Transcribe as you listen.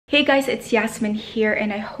Hey guys, it's Yasmin here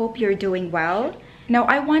and I hope you're doing well. Now,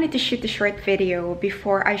 I wanted to shoot a short video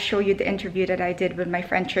before I show you the interview that I did with my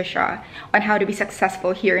friend Tricia on how to be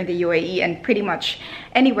successful here in the UAE and pretty much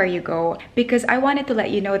anywhere you go, because I wanted to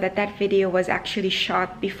let you know that that video was actually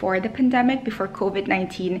shot before the pandemic, before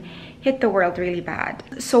COVID-19 hit the world really bad.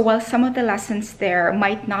 So while some of the lessons there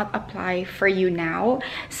might not apply for you now,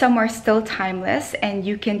 some are still timeless and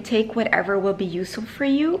you can take whatever will be useful for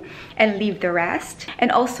you and leave the rest.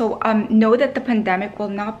 And also know that the pandemic will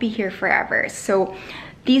not be here forever. So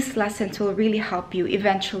these lessons will really help you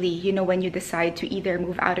eventually, you know, when you decide to either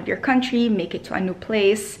move out of your country, make it to a new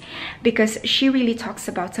place, because she really talks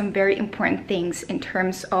about some very important things in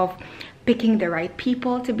terms of picking the right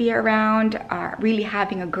people to be around, really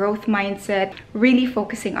having a growth mindset, really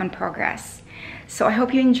focusing on progress. So I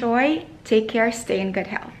hope you enjoy. Take care, stay in good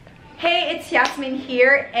health. Hey, it's Yasmin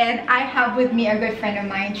here, and I have with me a good friend of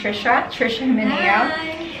mine, Tricia Jimenea.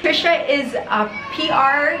 Hi. Tricia is a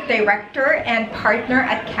PR director and partner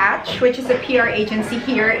at Katch, which is a PR agency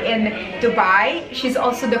here in Dubai. She's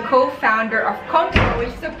also the co-founder of Comco, which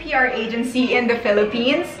is a PR agency in the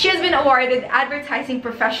Philippines. She has been awarded Advertising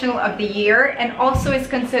Professional of the Year and also is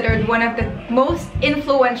considered one of the most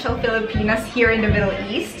influential Filipinas here in the Middle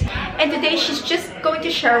East. And today she's just going to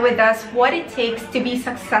share with us what it takes to be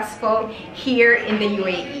successful here in the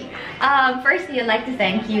UAE. Firstly, I'd like to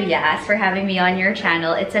thank you, Yas, for having me on your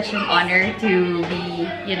channel. It's such an honor to be,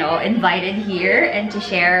 invited here and to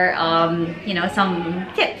share, some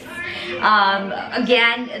tips.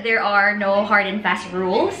 Again, there are no hard and fast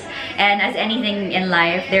rules, and as anything in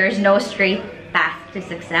life, there is no straight path to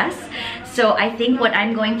success. So I think what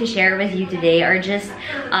I'm going to share with you today are just,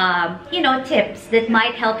 tips that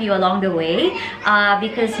might help you along the way,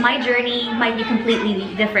 because my journey might be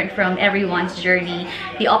completely different from everyone's journey.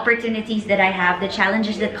 The opportunities that I have, the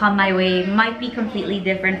challenges that come my way might be completely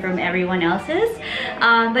different from everyone else's.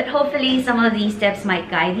 But hopefully some of these tips might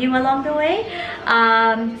guide you along the way.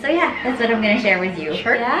 So yeah, that's what I'm going to share with you.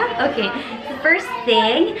 Sure. Yeah? Okay. The first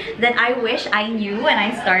thing that I wish I knew when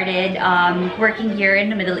I started working here in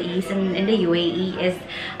the Middle East and in the UAE is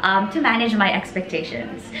to manage my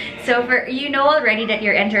expectations. So you know already that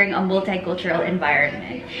you're entering a multicultural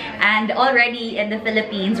environment, and already in the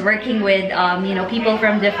Philippines, working with people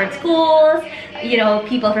from different schools,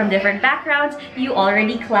 people from different backgrounds, you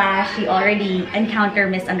already clash, you already encounter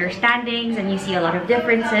misunderstandings, and you see a lot of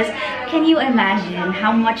differences. Can you imagine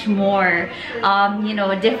how much more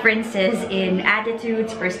differences in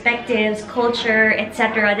attitudes, perspectives, culture,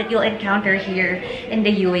 etc. that you'll encounter here in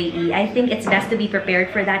the UAE? I think it's best to be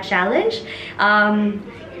prepared for that challenge.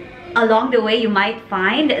 Along the way, you might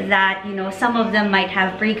find that some of them might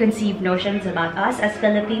have preconceived notions about us as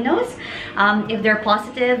Filipinos. If they're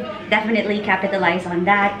positive, definitely capitalize on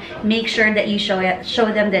that. Make sure that you show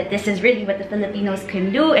them that this is really what the Filipinos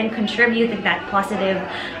can do and contribute to that positive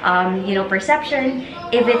perception.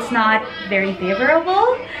 If it's not very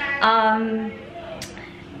favorable,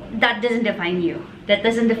 that doesn't define you. That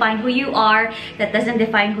doesn't define who you are. That doesn't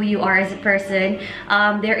define who you are as a person.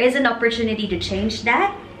 There is an opportunity to change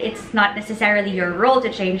that. It's not necessarily your role to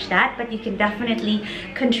change that, but you can definitely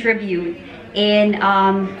contribute in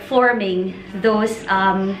forming those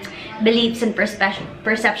beliefs and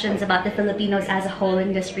perceptions about the Filipinos as a whole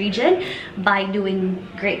in this region by doing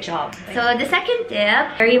a great job. So the second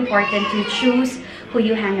tip, very important to choose who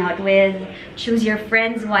you hang out with, choose your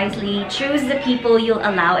friends wisely, choose the people you'll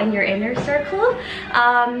allow in your inner circle.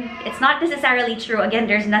 It's not necessarily true, again,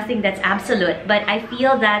 there's nothing that's absolute, but I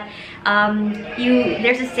feel that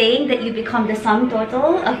there's a saying that you become the sum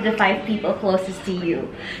total of the 5 people closest to you.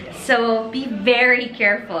 So be very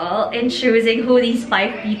careful in choosing who these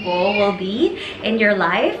 5 people will be in your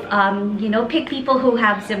life. Pick people who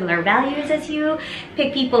have similar values as you,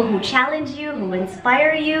 pick people who challenge you, who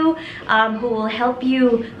inspire you, who will help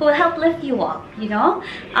lift you up,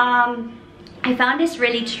 I found this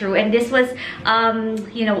really true, and this was,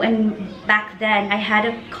 when back then I had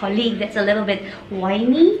a colleague that's a little bit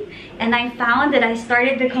whiny, and I found that I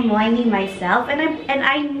started to become whiny myself, and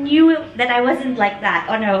I knew that I wasn't like that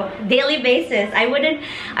on a daily basis.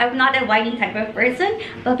 I'm not a whiny type of person,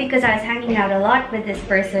 but because I was hanging out a lot with this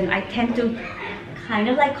person, I tend to kind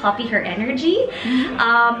of like copy her energy.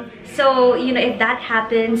 So if that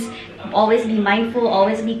happens, always be mindful,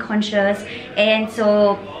 always be conscious. And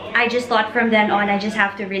so I just thought from then on, I just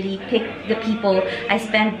have to really pick the people I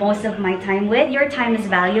spend most of my time with. Your time is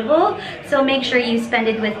valuable, so make sure you spend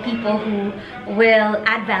it with people who will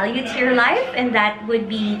add value to your life, and that would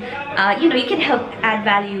be, you know, you can help add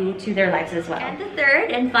value to their lives as well. And the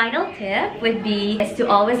third and final tip would be is to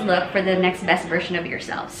always look for the next best version of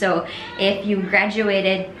yourself. So if you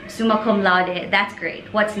graduated summa cum laude, that's great.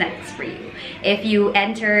 What's next for you? If you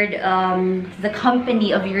entered the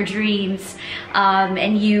company of your dreams,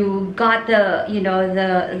 and you got the, you know,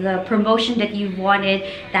 the promotion that you wanted,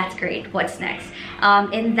 that's great. What's next?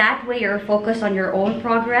 In that way, you're focused on your own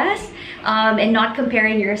progress, and not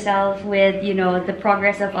comparing yourself with, you know, the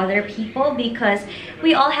progress of other people, because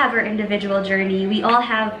we all have our individual journey. We all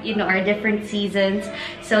have, you know, our different seasons.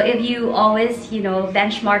 So if you always, you know,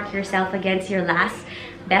 benchmark yourself against your last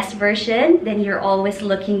best version, then you're always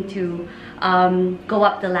looking to go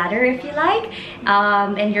up the ladder, if you like,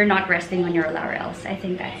 and you're not resting on your laurels. I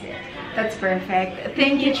think that's it. That's perfect.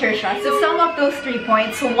 Thank you, Tricia. So sum up those 3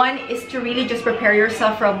 points. So one is to really just prepare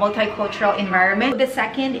yourself for a multicultural environment. The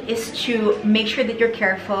second is to make sure that you're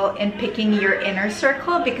careful in picking your inner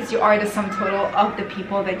circle, because you are the sum total of the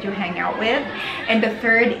people that you hang out with. And the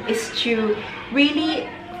third is to really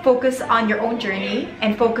focus on your own journey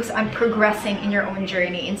and focus on progressing in your own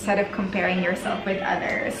journey instead of comparing yourself with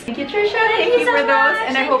others. Thank you, Tricia. Thank you so for those. much.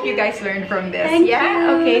 And I hope you guys learned from this. Thank you.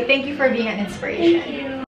 Okay. Thank you for being an inspiration. Thank you.